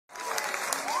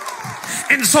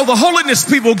And so the holiness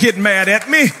people get mad at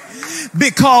me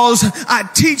because I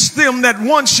teach them that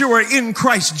once you are in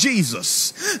Christ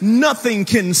Jesus, nothing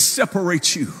can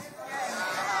separate you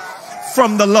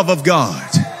from the love of God.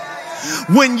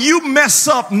 When you mess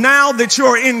up now that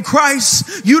you're in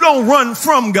Christ, you don't run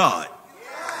from God.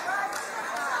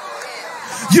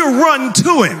 You run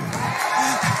to him.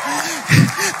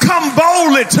 Come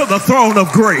boldly to the throne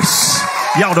of grace.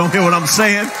 Y'all don't hear what I'm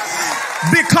saying?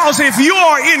 Because if you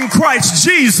are in Christ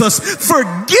Jesus,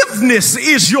 forgiveness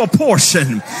is your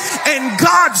portion. And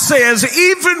God says,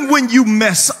 even when you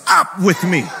mess up with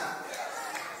me.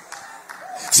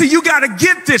 See, you got to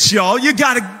get this, y'all. You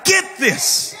got to get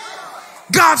this.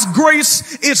 God's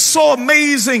grace is so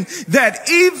amazing that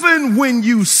even when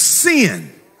you sin,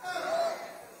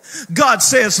 God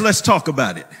says, let's talk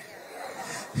about it.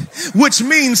 Which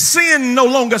means sin no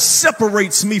longer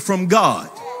separates me from God.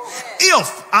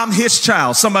 If I'm his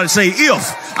child, somebody say,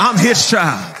 if I'm his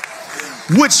child,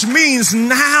 which means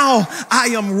now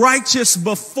I am righteous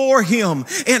before him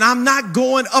and I'm not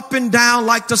going up and down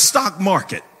like the stock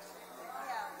market.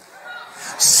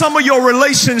 Some of your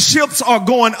relationships are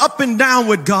going up and down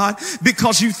with God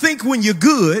because you think when you're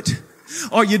good,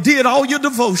 or you did all your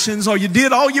devotions, or you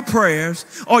did all your prayers,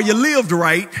 or you lived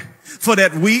right for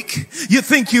that week, you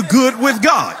think you're good with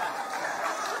God.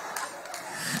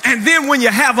 And then when you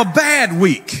have a bad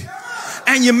week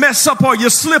and you mess up or you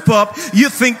slip up, you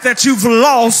think that you've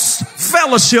lost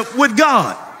fellowship with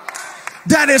God.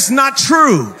 That is not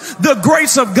true. The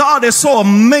grace of God is so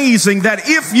amazing that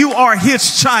if you are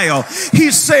his child,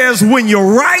 he says, when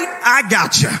you're right, I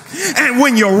got you. And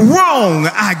when you're wrong,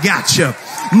 I got you.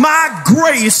 My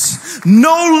grace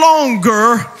no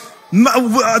longer,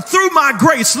 through my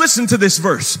grace, listen to this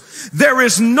verse. There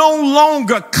is no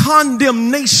longer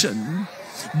condemnation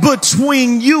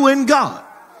between you and God.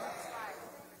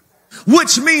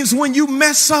 Which means when you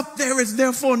mess up, there is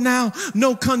therefore now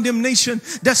no condemnation.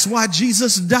 That's why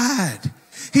Jesus died.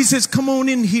 He says, come on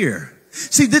in here.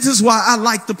 See, this is why I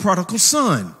like the prodigal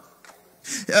son.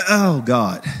 Oh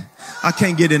God, I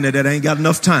can't get into that. I ain't got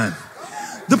enough time.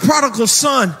 The prodigal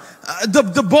son,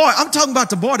 the boy, I'm talking about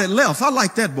the boy that left. I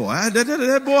like that boy.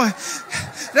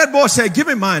 That boy said, give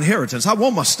me my inheritance. I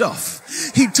want my stuff.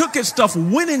 He took his stuff,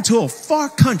 went into a far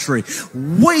country,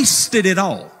 wasted it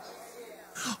all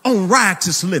on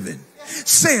riotous living.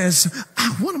 Says,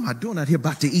 what am I doing out here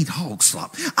about to eat hog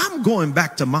slop? I'm going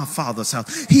back to my father's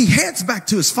house. He heads back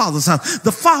to his father's house.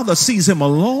 The father sees him a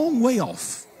long way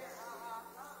off.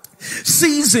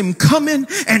 Sees him coming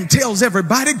and tells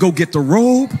everybody, go get the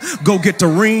robe, go get the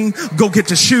ring, go get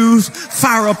the shoes,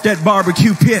 fire up that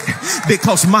barbecue pit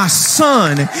because my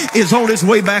son is on his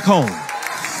way back home.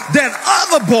 That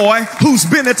other boy who's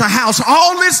been at the house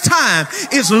all this time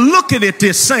is looking at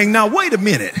this saying, now wait a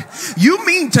minute. You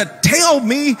mean to tell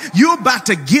me you're about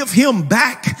to give him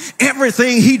back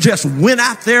everything he just went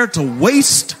out there to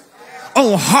waste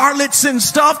on harlots and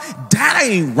stuff? That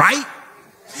ain't right.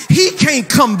 He can't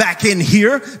come back in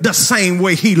here the same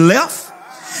way he left.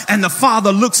 And the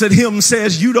father looks at him and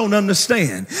says, you don't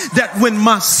understand that when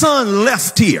my son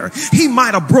left here, he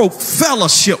might have broke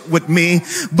fellowship with me,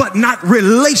 but not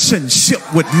relationship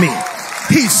with me.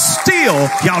 He's still,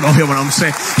 y'all don't hear what I'm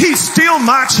saying. He's still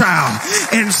my child.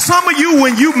 And some of you,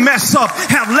 when you mess up,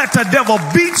 have let the devil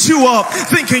beat you up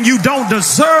thinking you don't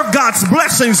deserve God's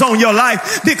blessings on your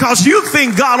life because you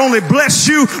think God only bless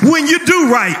you when you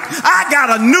do right. I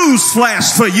got a news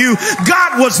flash for you.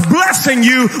 God was blessing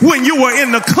you when you were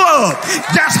in the club.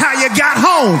 That's how you got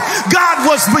home. God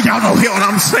was, y'all don't hear what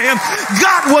I'm saying.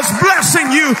 God was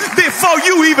blessing you before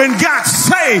you even got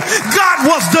saved.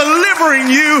 God was delivering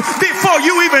you before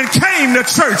you even came to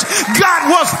church. God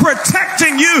was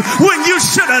protecting you when you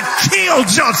should have killed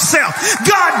yourself.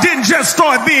 God didn't just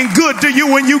start being good to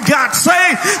you when you got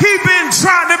saved. He's been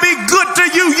trying to be good to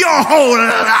you your whole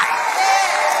life.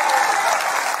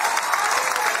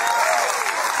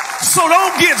 So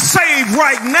don't get saved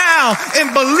right now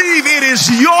and believe it is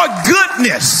your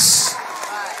goodness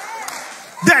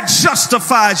that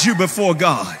justifies you before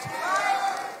God.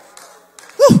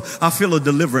 Whew, I feel a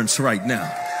deliverance right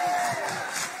now.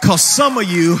 Because some of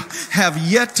you have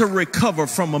yet to recover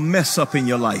from a mess up in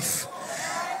your life.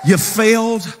 You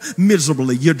failed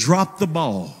miserably. You dropped the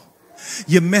ball.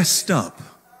 You messed up.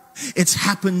 It's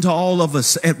happened to all of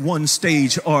us at one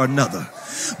stage or another.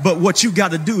 But what you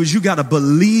got to do is you got to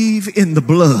believe in the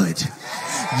blood.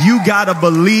 You got to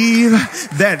believe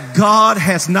that God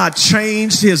has not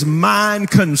changed his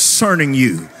mind concerning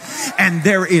you. And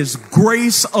there is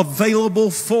grace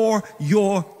available for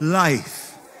your life.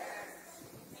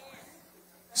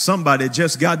 Somebody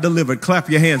just got delivered. Clap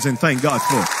your hands and thank God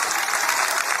for it.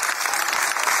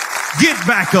 Get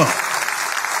back up.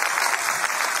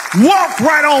 Walk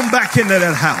right on back into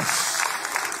that house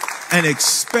and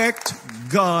expect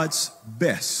God's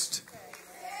best,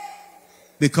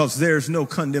 because there's no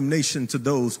condemnation to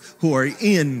those who are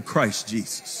in Christ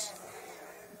Jesus.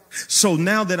 So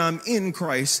now that I'm in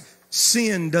Christ,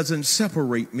 sin doesn't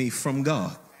separate me from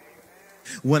God.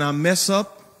 When I mess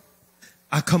up,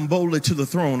 I come boldly to the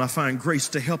throne. I find grace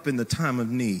to help in the time of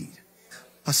need.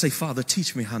 I say, Father,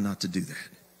 teach me how not to do that.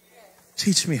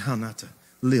 Teach me how not to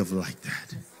live like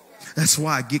that. That's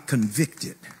why I get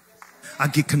convicted. I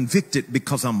get convicted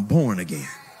because I'm born again.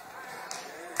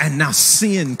 And now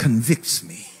sin convicts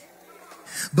me.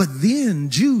 But then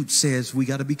Jude says we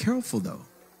got to be careful though.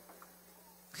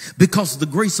 Because the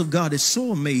grace of God is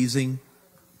so amazing,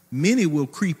 many will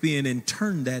creep in and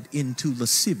turn that into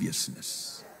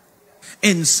lasciviousness.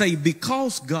 And say,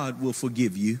 because God will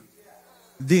forgive you,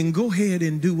 then go ahead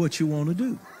and do what you want to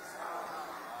do.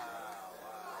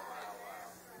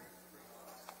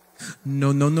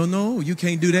 No. You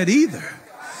can't do that either.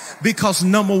 Because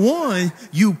number one,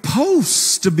 you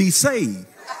supposed to be saved.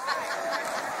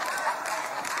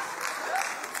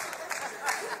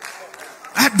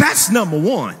 That's number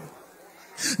one.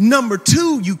 Number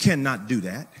two, you cannot do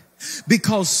that.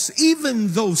 Because even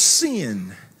though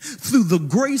sin, through the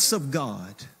grace of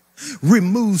God,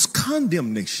 removes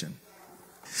condemnation,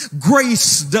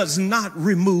 grace does not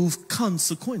remove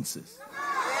consequences.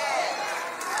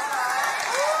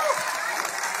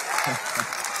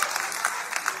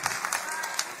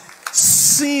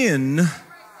 Sin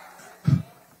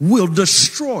will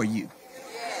destroy you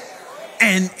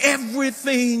and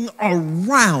everything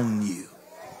around you.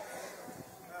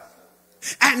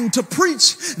 And to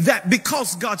preach that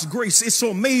because God's grace is so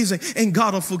amazing and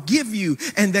God will forgive you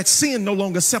and that sin no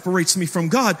longer separates me from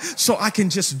God, so I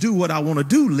can just do what I want to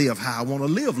do, live how I want to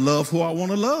live, love who I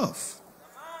want to love.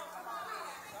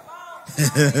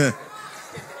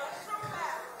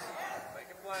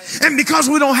 And because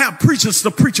we don't have preachers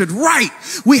to preach it right,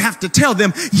 we have to tell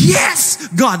them, yes,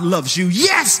 God loves you.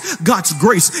 Yes, God's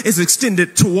grace is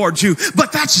extended towards you.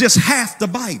 But that's just half the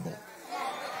Bible.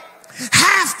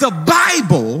 Half the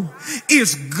Bible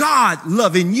is God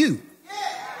loving you.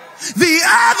 The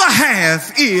other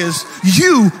half is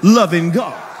you loving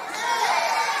God.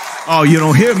 Oh, you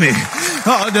don't hear me.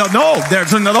 No,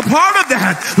 there's another part of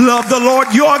that. Love the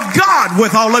Lord your God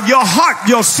with all of your heart,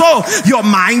 your soul, your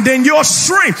mind, and your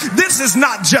strength. This is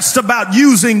not just about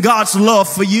using God's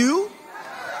love for you.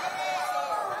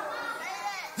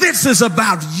 This is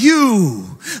about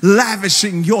you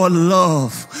lavishing your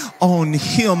love on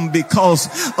him because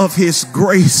of his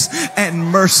grace and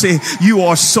mercy. You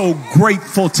are so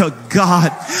grateful to God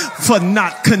for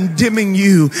not condemning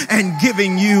you and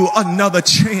giving you another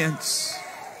chance.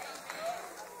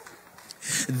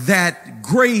 That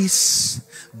grace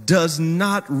does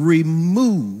not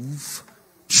remove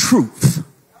truth.